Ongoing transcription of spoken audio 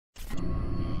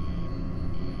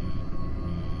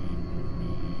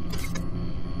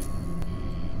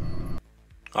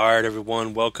Alright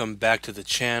everyone, welcome back to the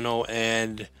channel,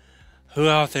 and who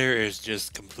out there is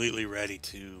just completely ready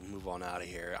to move on out of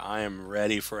here? I am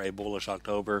ready for a bullish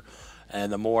October, and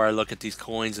the more I look at these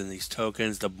coins and these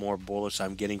tokens, the more bullish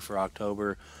I'm getting for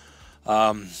October.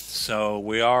 So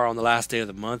we are on the last day of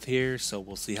the month here, so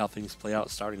we'll see how things play out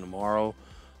starting tomorrow.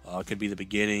 Could be the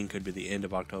beginning, could be the end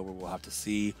of October, we'll have to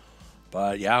see.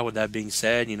 But yeah, with that being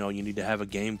said, you need to have a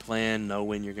game plan, know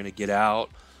when you're going to get out,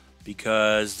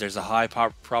 because there's a high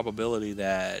probability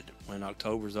that when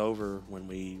October's over, when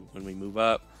we move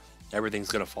up, everything's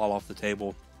going to fall off the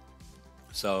table.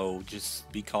 So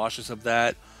just be cautious of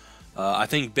that. I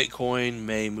think Bitcoin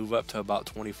may move up to about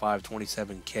 25,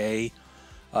 27K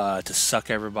to suck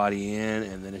everybody in,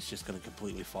 and then it's just going to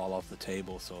completely fall off the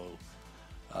table. So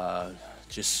uh,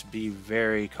 just be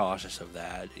very cautious of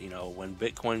that. When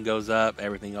Bitcoin goes up,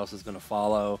 everything else is going to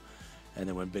follow, and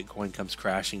then when Bitcoin comes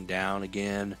crashing down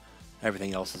again,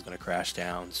 everything else is going to crash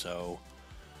down. So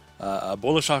a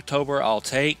bullish October I'll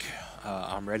take.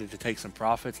 I'm ready to take some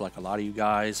profits like a lot of you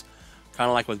guys. Kind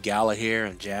of like with Gala here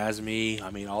and Jasmy.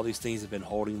 I mean, all these things have been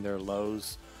holding their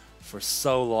lows for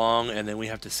so long, and then we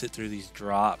have to sit through these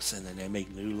drops, and then they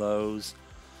make new lows.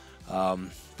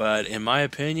 But in my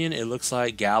opinion, it looks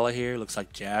like Gala here, looks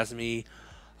like Jasmy.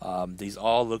 These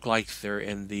all look like they're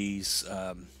in these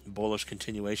bullish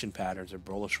continuation patterns or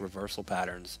bullish reversal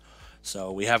patterns.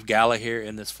 So we have Gala here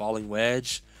in this falling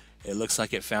wedge. It looks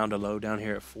like it found a low down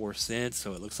here at 4 cents,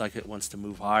 so it looks like it wants to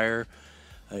move higher,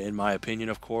 in my opinion,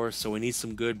 of course. So we need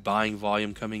some good buying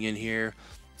volume coming in here.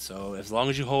 So as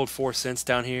long as you hold 4 cents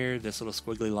down here, this little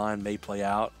squiggly line may play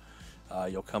out.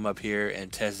 You'll come up here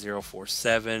and test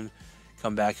 047,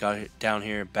 come back out down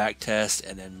here, back test,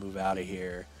 and then move out of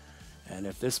here. And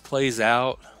if this plays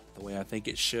out the way I think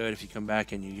it should, if you come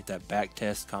back and you get that back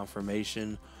test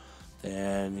confirmation,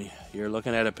 then you're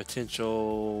looking at a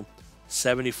potential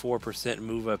 74%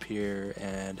 move up here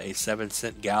and a 7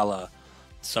 cent gala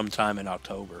sometime in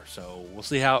October. So we'll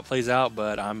see how it plays out,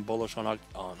 but I'm bullish on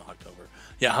October.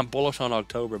 Yeah, I'm bullish on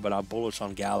October, but I'm bullish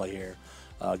on Gala here.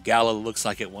 Gala looks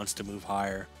like it wants to move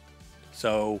higher.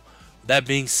 So that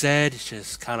being said,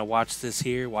 just kind of watch this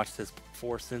here. Watch this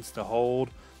 4 cents to hold.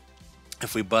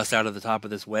 If we bust out of the top of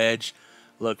this wedge,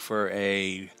 look for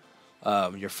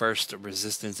your first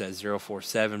resistance at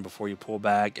 047 before you pull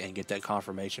back and get that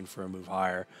confirmation for a move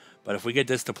higher. But if we get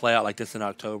this to play out like this in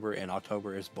October, and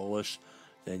October is bullish,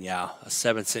 then yeah, a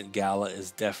 7 cent gala is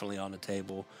definitely on the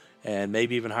table, and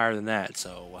maybe even higher than that.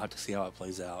 So we'll have to see how it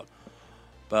plays out.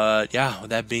 But yeah, with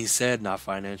that being said, not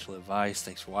financial advice.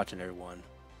 Thanks for watching, everyone.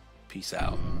 Peace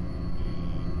out.